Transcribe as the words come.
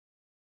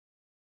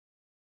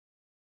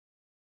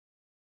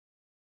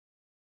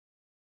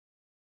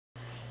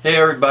Hey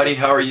everybody,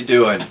 how are you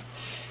doing?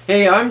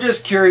 Hey, I'm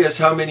just curious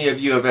how many of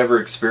you have ever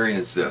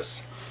experienced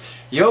this.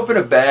 You open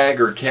a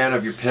bag or a can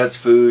of your pet's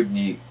food and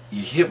you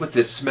hit with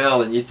this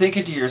smell and you're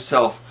thinking to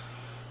yourself,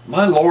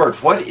 my lord,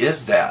 what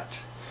is that?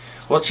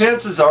 Well,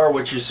 chances are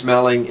what you're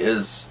smelling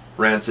is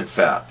rancid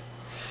fat.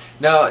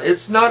 Now,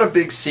 it's not a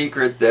big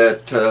secret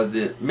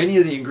that many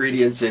of the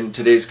ingredients in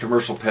today's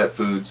commercial pet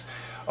foods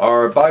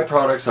are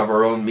byproducts of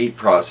our own meat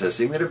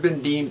processing that have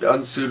been deemed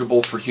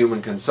unsuitable for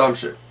human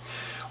consumption.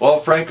 Well,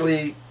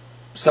 frankly,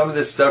 some of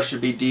this stuff should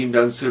be deemed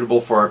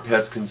unsuitable for our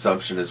pets'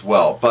 consumption as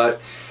well,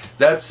 but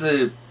that's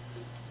a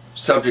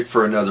subject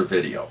for another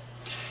video.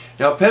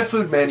 Now, pet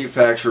food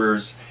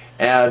manufacturers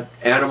add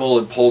animal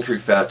and poultry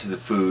fat to the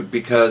food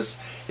because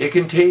it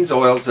contains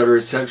oils that are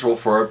essential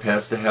for our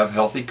pets to have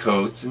healthy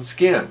coats and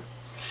skin.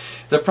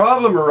 The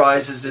problem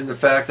arises in the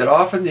fact that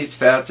often these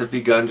fats have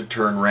begun to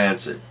turn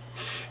rancid.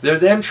 They're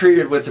then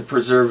treated with the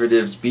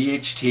preservatives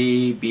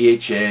BHT,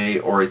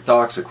 BHA, or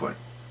ethoxyquin.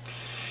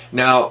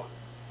 Now,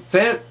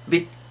 fat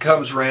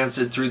becomes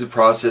rancid through the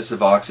process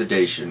of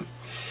oxidation,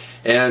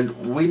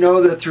 and we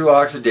know that through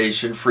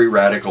oxidation free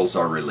radicals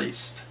are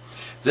released.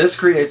 This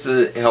creates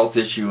a health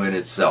issue in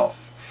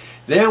itself.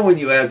 Then when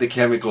you add the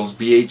chemicals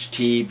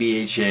BHT,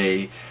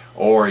 BHA,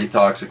 or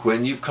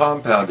ethoxyquin, you've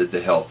compounded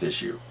the health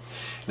issue.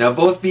 Now,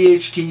 both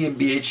BHT and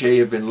BHA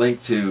have been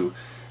linked to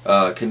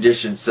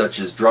conditions such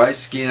as dry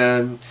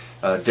skin,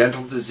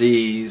 dental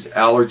disease,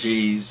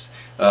 allergies,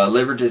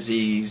 liver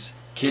disease,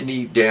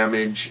 kidney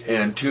damage,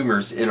 and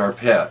tumors in our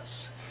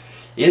pets.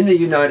 In the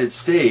United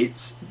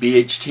States,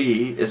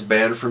 BHT is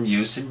banned from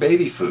use in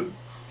baby food.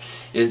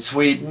 In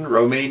Sweden,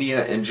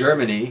 Romania, and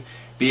Germany,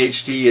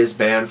 BHT is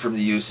banned from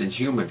the use in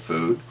human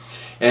food.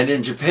 And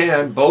in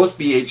Japan, both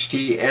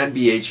BHT and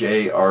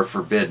BHA are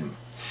forbidden.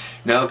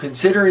 Now,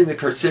 considering the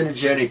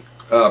carcinogenic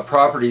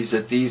properties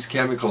that these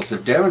chemicals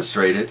have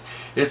demonstrated,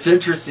 it's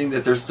interesting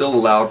that they're still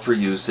allowed for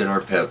use in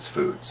our pets'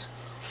 foods.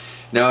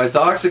 Now,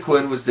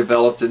 ethoxyquin was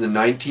developed in the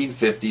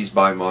 1950s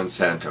by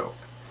Monsanto.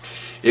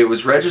 It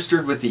was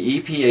registered with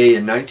the EPA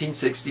in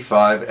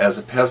 1965 as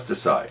a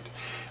pesticide.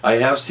 I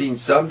have seen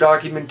some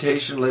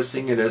documentation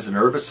listing it as an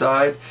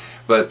herbicide,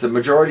 but the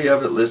majority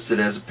of it lists it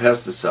as a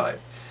pesticide.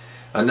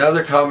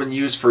 Another common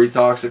use for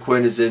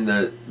ethoxyquin is in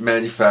the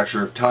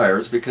manufacture of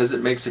tires because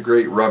it makes a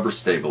great rubber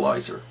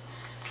stabilizer.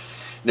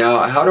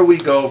 Now, how do we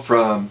go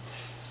from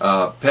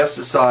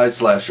pesticide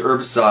slash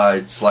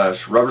herbicide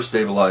slash rubber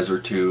stabilizer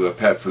to a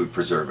pet food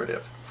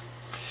preservative?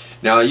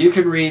 Now, you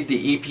can read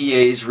the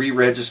EPA's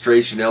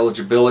re-registration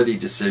eligibility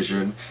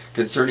decision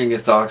concerning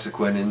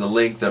ethoxyquin in the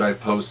link that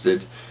I've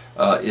posted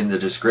in the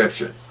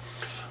description.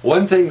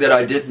 One thing that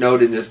I did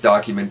note in this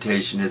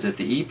documentation is that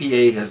the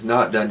EPA has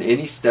not done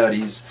any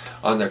studies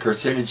on the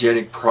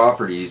carcinogenic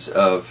properties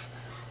of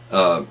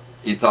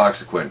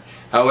ethoxyquin.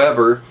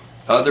 However,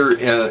 other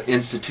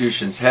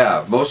institutions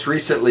have. Most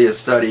recently, a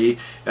study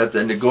at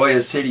the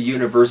Nagoya City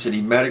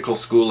University Medical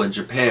School in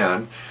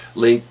Japan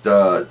linked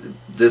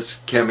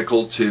this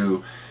chemical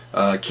to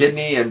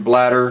kidney and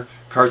bladder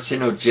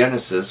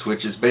carcinogenesis,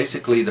 which is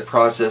basically the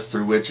process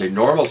through which a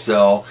normal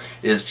cell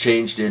is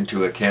changed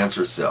into a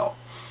cancer cell.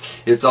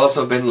 It's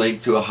also been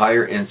linked to a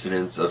higher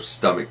incidence of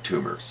stomach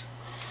tumors.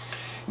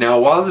 Now,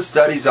 while the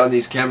studies on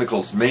these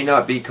chemicals may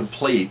not be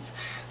complete,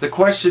 the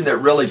question that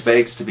really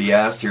begs to be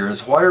asked here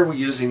is, why are we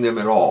using them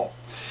at all?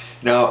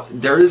 Now,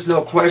 there is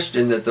no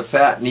question that the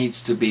fat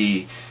needs to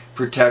be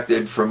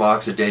protected from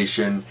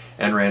oxidation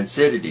and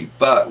rancidity,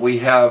 but we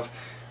have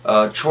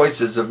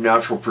choices of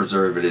natural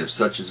preservatives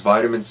such as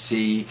vitamin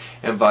C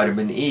and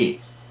vitamin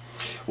E.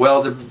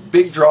 Well, the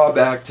big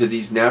drawback to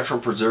these natural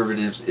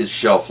preservatives is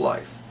shelf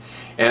life,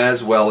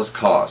 as well as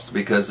cost,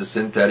 because the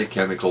synthetic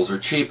chemicals are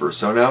cheaper.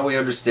 So now we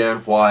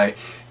understand why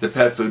the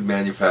pet food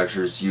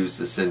manufacturers use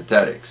the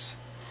synthetics.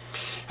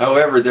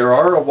 However, there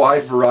are a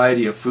wide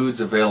variety of foods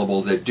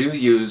available that do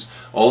use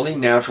only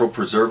natural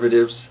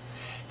preservatives,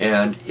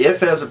 and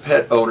if as a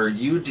pet owner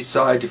you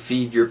decide to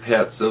feed your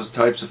pets those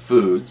types of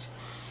foods,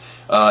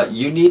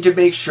 you need to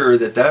make sure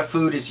that that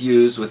food is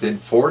used within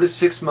 4 to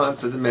 6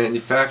 months of the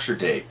manufacture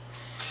date.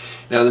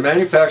 Now, the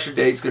manufacture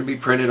date is going to be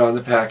printed on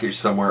the package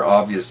somewhere,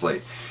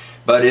 obviously.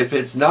 But if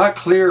it's not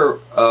clear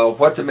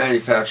what the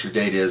manufacture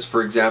date is,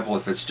 for example,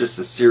 if it's just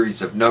a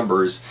series of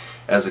numbers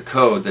as a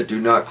code that do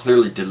not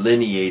clearly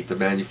delineate the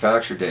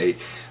manufacture date,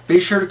 be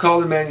sure to call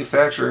the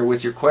manufacturer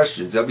with your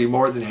questions. They'll be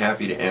more than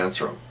happy to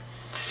answer them.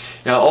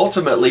 Now,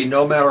 ultimately,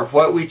 no matter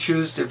what we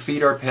choose to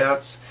feed our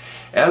pets,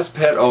 as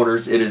pet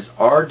owners, it is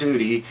our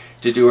duty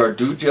to do our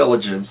due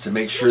diligence to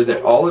make sure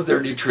that all of their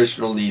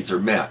nutritional needs are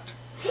met.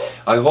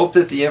 I hope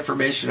that the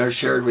information I've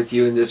shared with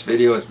you in this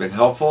video has been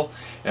helpful,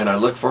 and I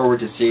look forward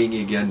to seeing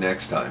you again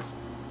next time.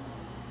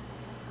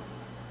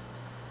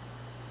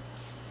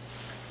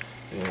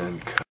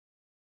 And